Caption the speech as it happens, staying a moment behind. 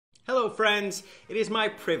Hello friends, it is my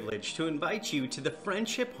privilege to invite you to the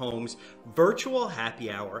Friendship Homes virtual happy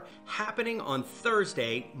hour happening on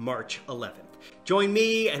Thursday, March 11th. Join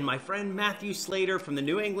me and my friend Matthew Slater from the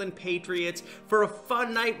New England Patriots for a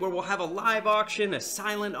fun night where we'll have a live auction, a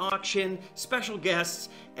silent auction, special guests,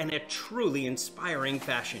 and a truly inspiring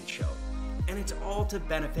fashion show. And it's all to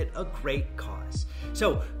benefit a great cause.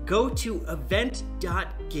 So go to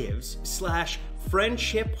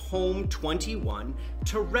event.gives/friendshiphome21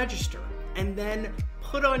 to register and then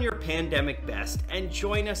put on your pandemic best and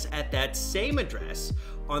join us at that same address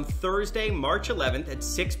on Thursday, March 11th at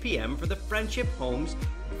 6 p.m. for the Friendship Homes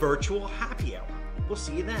virtual happy hour. We'll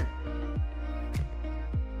see you then.